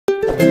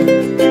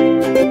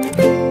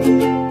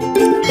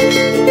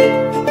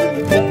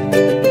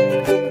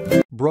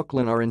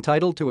Brooklyn are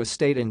entitled to a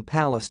state in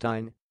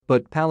Palestine,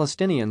 but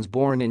Palestinians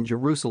born in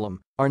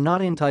Jerusalem are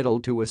not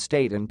entitled to a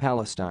state in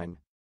Palestine.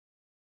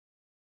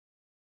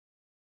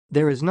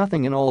 There is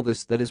nothing in all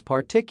this that is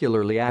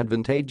particularly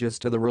advantageous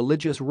to the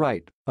religious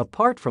right,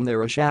 apart from their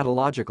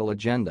eschatological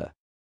agenda.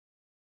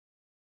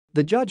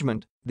 The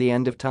judgment, the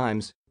end of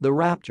times, the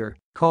rapture,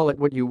 call it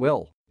what you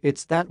will,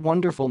 it's that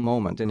wonderful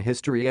moment in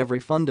history every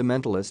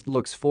fundamentalist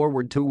looks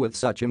forward to with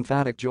such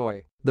emphatic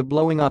joy, the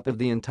blowing up of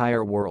the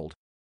entire world.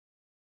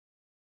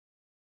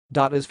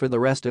 As for the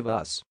rest of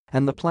us,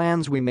 and the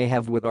plans we may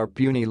have with our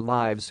puny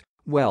lives,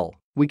 well,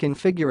 we can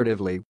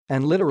figuratively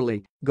and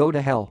literally go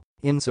to hell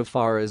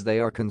insofar as they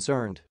are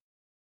concerned.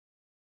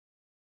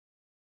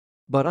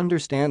 But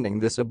understanding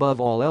this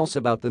above all else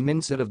about the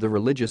mindset of the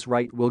religious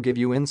right will give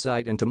you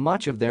insight into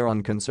much of their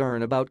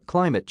unconcern about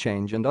climate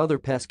change and other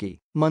pesky,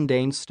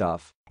 mundane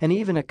stuff, and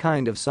even a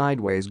kind of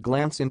sideways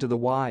glance into the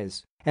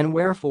whys and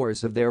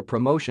wherefores of their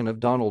promotion of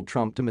Donald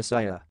Trump to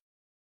Messiah.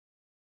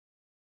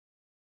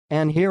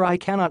 And here I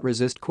cannot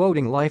resist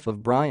quoting Life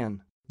of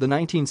Brian, the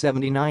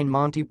 1979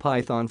 Monty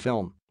Python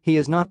film. He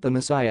is not the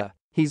Messiah,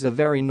 he's a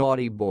very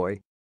naughty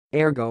boy.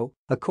 Ergo,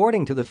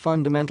 according to the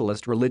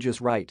fundamentalist religious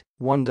right,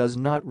 one does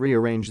not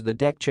rearrange the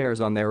deck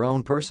chairs on their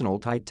own personal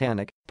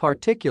Titanic,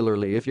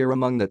 particularly if you're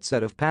among that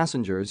set of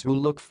passengers who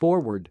look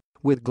forward,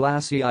 with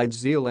glassy-eyed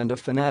zeal and a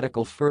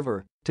fanatical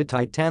fervor, to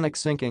Titanic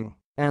sinking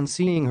and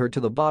seeing her to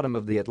the bottom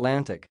of the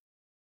Atlantic.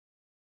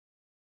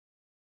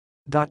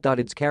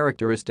 It's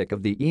characteristic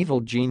of the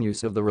evil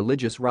genius of the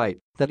religious right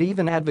that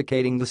even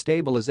advocating the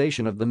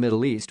stabilization of the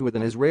Middle East with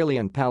an Israeli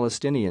and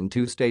Palestinian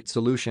two-state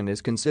solution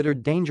is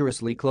considered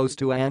dangerously close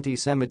to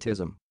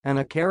anti-Semitism, and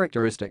a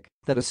characteristic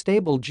that a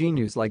stable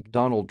genius like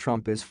Donald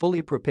Trump is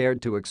fully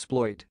prepared to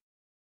exploit.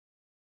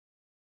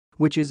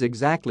 Which is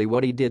exactly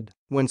what he did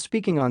when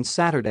speaking on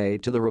Saturday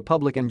to the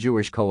Republican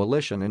Jewish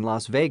Coalition in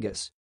Las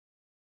Vegas.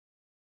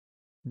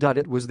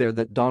 It was there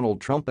that Donald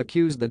Trump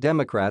accused the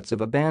Democrats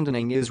of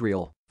abandoning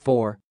Israel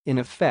for, in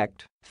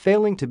effect,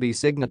 failing to be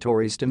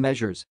signatories to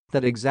measures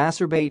that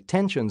exacerbate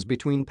tensions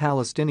between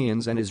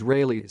Palestinians and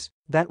Israelis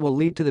that will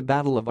lead to the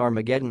Battle of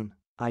Armageddon,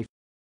 i.e.,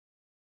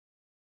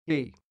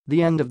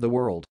 the end of the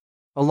world.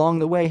 Along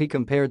the way he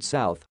compared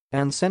South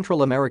and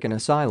Central American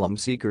asylum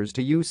seekers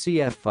to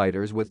UCF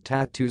fighters with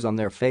tattoos on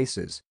their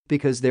faces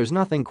because there's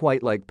nothing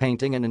quite like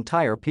painting an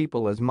entire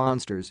people as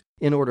monsters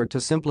in order to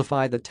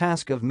simplify the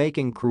task of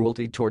making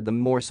cruelty toward them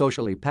more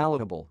socially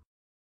palatable.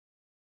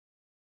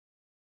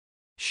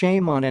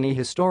 Shame on any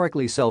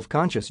historically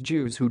self-conscious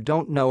Jews who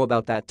don't know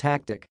about that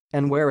tactic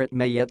and where it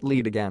may yet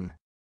lead again.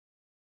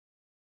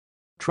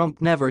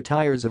 Trump never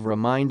tires of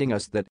reminding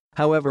us that,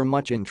 however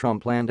much in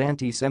Trumpland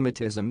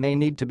anti-Semitism may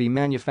need to be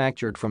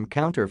manufactured from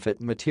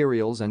counterfeit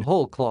materials and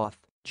whole cloth,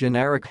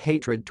 generic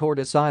hatred toward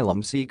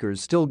asylum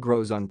seekers still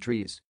grows on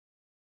trees.